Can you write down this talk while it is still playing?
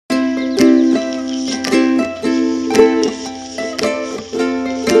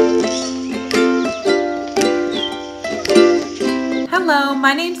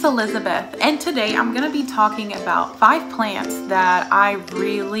my name's Elizabeth, and today I'm gonna be talking about 5 plants that I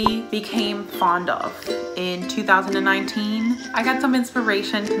really became fond of in 2019. I got some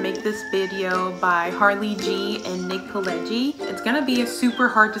inspiration to make this video by Harley G and Nick Pileggi. It's gonna be a super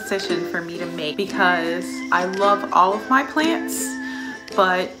hard decision for me to make because I love all of my plants,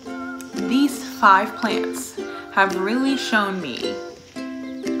 but these 5 plants have really shown me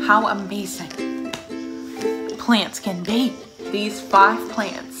how amazing plants can be. These 5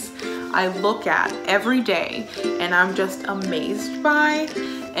 plants I look at every day and I'm just amazed by,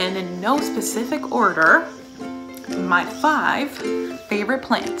 and in no specific order, my 5 favorite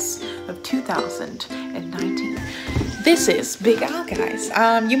plants of 2019. This is Big Al, guys.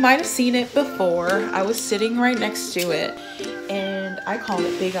 You might have seen it before. I was sitting right next to it and I call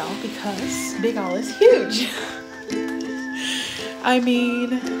it Big Al because Big Al is huge. I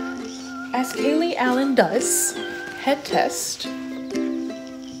mean, as Kaylee Allen does, head test.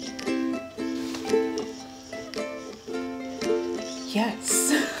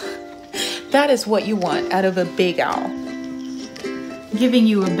 Yes, that is what you want out of a Big Al. Giving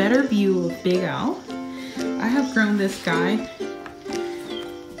you a better view of Big Al, I have grown this guy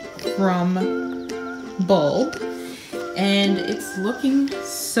from bulb and it's looking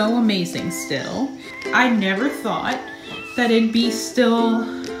so amazing still. I never thought that it'd be still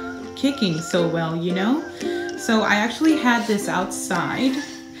kicking so well, you know? So I actually had this outside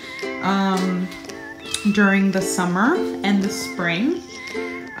during the summer and the spring,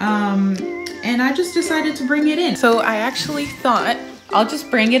 and I just decided to bring it in. So I actually thought I'll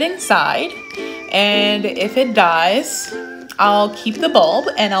just bring it inside, and if it dies, I'll keep the bulb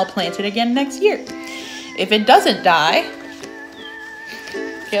and I'll plant it again next year. If it doesn't die,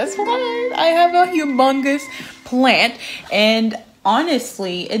 guess what? I have a humongous plant, and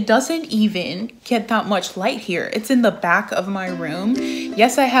honestly, it doesn't even get that much light here. It's in the back of my room.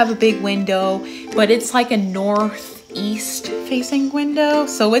 Yes, I have a big window, but it's like a northeast facing window,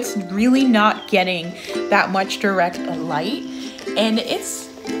 so it's really not getting that much direct light. And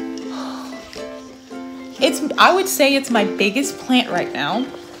I would say it's my biggest plant right now.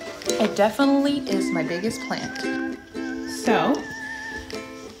 It definitely is my biggest plant. So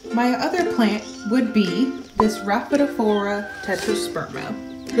my other plant would be this Rhaphidophora tetrasperma.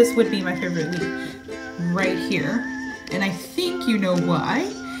 This would be my favorite leaf right here. And I think you know why.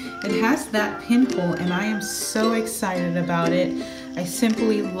 It has that pinhole and I am so excited about it. I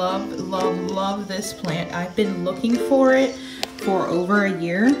simply love, love, love this plant. I've been looking for it for over a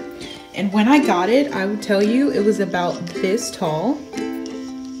year. And when I got it, I would tell you it was about this tall.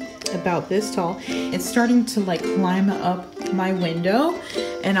 About this tall. It's starting to like climb up my window,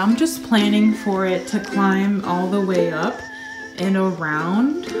 and I'm just planning for it to climb all the way up and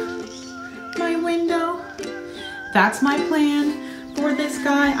around my window. That's my plan for this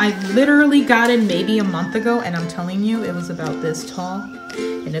guy. I literally got it maybe a month ago, and I'm telling you it was about this tall,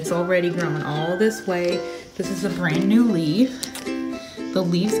 and it's already grown all this way. This is a brand new leaf. The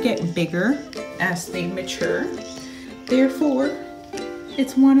leaves get bigger as they mature. Therefore,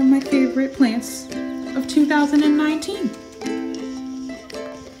 it's one of my favorite plants of 2019.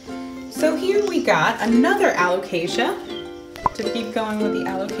 So here we got another alocasia to keep going with the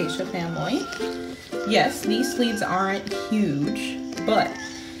alocasia family. Yes, these leaves aren't huge, but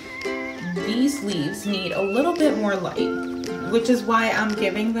these leaves need a little bit more light, which is why I'm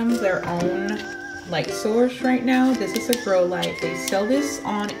giving them their own light source right now. This is a grow light. They sell this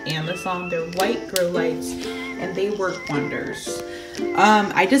on Amazon. They're white grow lights and they work wonders.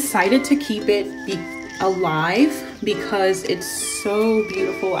 I decided to keep it alive because it's so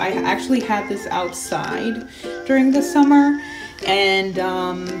beautiful. I actually had this outside during the summer, and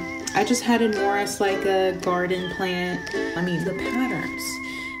I just had it more as like a garden plant. I mean, the patterns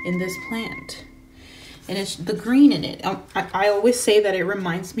in this plant, and it's the green in it. I always say that it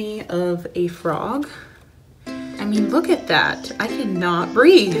reminds me of a frog. I mean, look at that. I cannot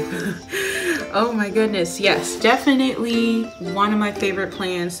breathe. Oh my goodness, yes, definitely one of my favorite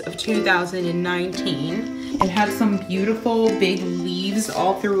plants of 2019. It had some beautiful big leaves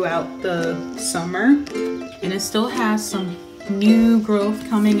all throughout the summer, and it still has some new growth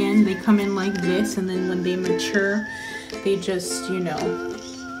coming in. They come in like this, and then when they mature, they just, you know,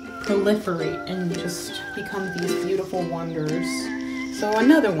 proliferate and just become these beautiful wonders. So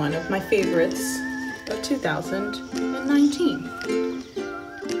another one of my favorites of 2019.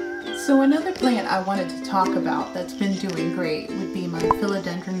 So another plant I wanted to talk about that's been doing great would be my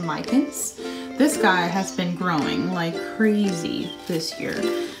philodendron micans. This guy has been growing like crazy this year.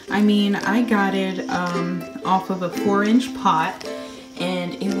 I mean, I got it off of a 4-inch pot,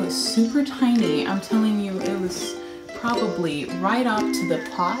 and it was super tiny. I'm telling you, it was probably right up to the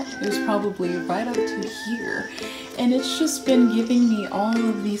pot. It was probably right up to here. And it's just been giving me all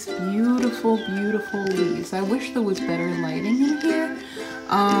of these beautiful, beautiful leaves. I wish there was better lighting in here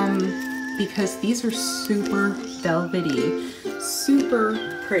because these are super velvety,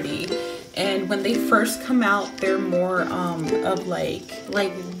 super pretty. And when they first come out, they're more of like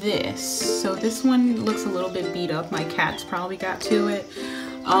this. So this one looks a little bit beat up. My cats probably got to it,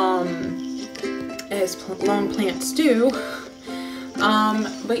 as lawn plants do.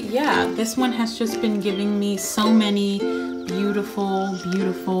 But yeah, this one has just been giving me so many beautiful,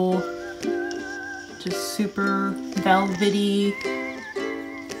 beautiful, just super velvety,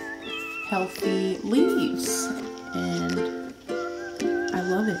 healthy leaves. And I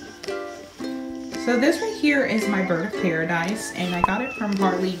love it. So this right here is my bird of paradise, and I got it from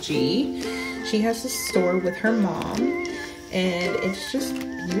Harley G. She has a store with her mom, and it's just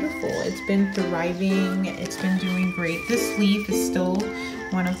beautiful. It's been thriving. It's been doing great. This leaf is still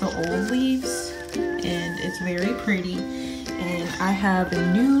one of the old leaves, and it's very pretty. And I have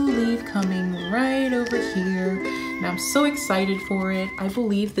a new leaf coming right over here, and I'm so excited for it. I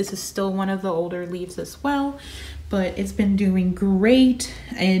believe this is still one of the older leaves as well, but it's been doing great.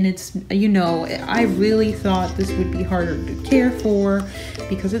 And it's, you know, I really thought this would be harder to care for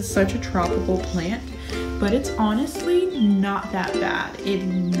because it's such a tropical plant, but it's honestly not that bad. It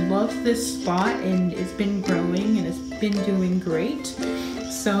loves this spot and it's been growing and it's been doing great.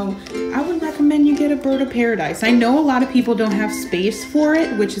 So I would recommend you get a bird of paradise. I know a lot of people don't have space for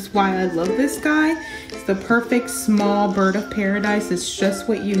it, which is why I love this guy. It's the perfect small bird of paradise. It's just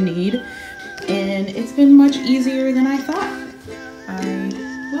what you need. And it's been much easier than I thought. I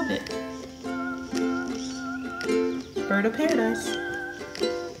love it. Bird of paradise.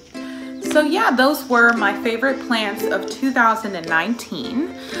 So yeah, those were my favorite plants of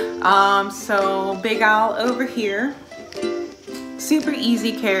 2019. So Big Owl over here. Super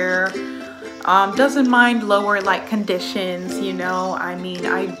easy care, doesn't mind lower light conditions, you know. I mean,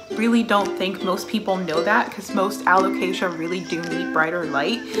 I really don't think most people know that because most alocasia really do need brighter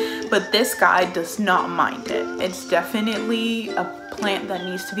light, but this guy does not mind it. It's definitely a plant that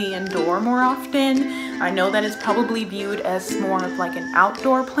needs to be indoor more often. I know that it's probably viewed as more of like an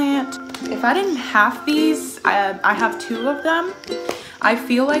outdoor plant. If I didn't have these, I have two of them, I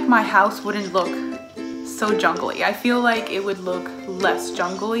feel like my house wouldn't look so jungly. I feel like it would look less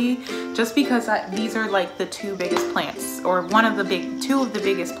jungly just because these are like the two biggest plants, or two of the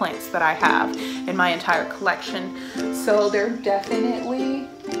biggest plants that I have in my entire collection. So they're definitely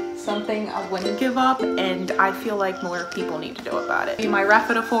something I wouldn't give up, and I feel like more people need to know about it. My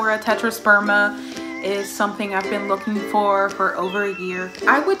Rhaphidophora tetrasperma is something I've been looking for over a year.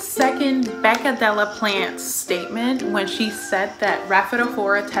 I would second Becca Della Plant's statement when she said that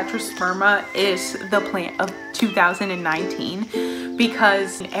Rhaphidophora tetrasperma is the plant of 2019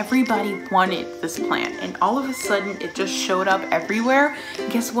 because everybody wanted this plant and all of a sudden it just showed up everywhere.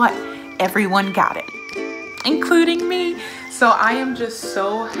 Guess what? Everyone got it, including me. So I am just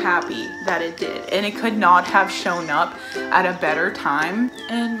so happy that it did, and it could not have shown up at a better time.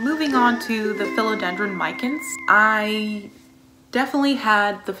 And moving on to the philodendron micans, I definitely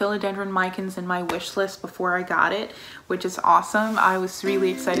had the philodendron micans in my wish list before I got it, which is awesome. I was really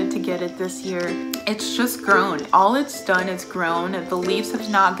excited to get it this year. It's just grown. All it's done is grown. The leaves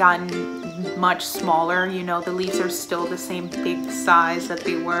have not gotten much smaller. You know, the leaves are still the same big size that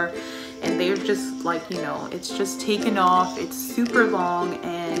they were. And they're just like, you know, it's just taken off. It's super long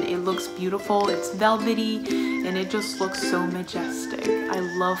and it looks beautiful. It's velvety and it just looks so majestic. I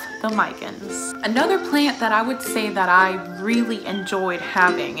love the micans. Another plant that I would say that I really enjoyed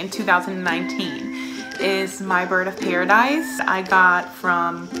having in 2019 is my bird of paradise. I got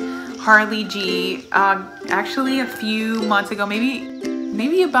from Harley G actually a few months ago,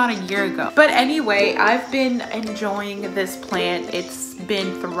 maybe about a year ago. But anyway, I've been enjoying this plant. It's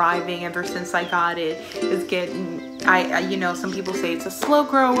been thriving ever since I got it. It's getting, you know, some people say it's a slow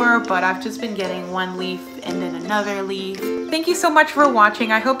grower, but I've just been getting one leaf and then another leaf. Thank you so much for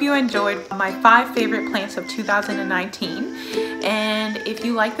watching. I hope you enjoyed my 5 favorite plants of 2019. And if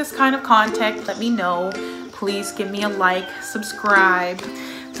you like this kind of content, let me know. Please give me a like, subscribe.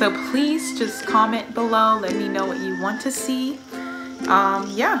 So please just comment below. Let me know what you want to see.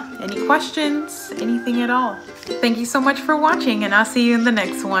 Yeah, any questions, anything at all. Thank you so much for watching, and I'll see you in the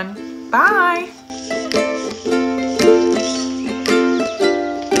next one. Bye!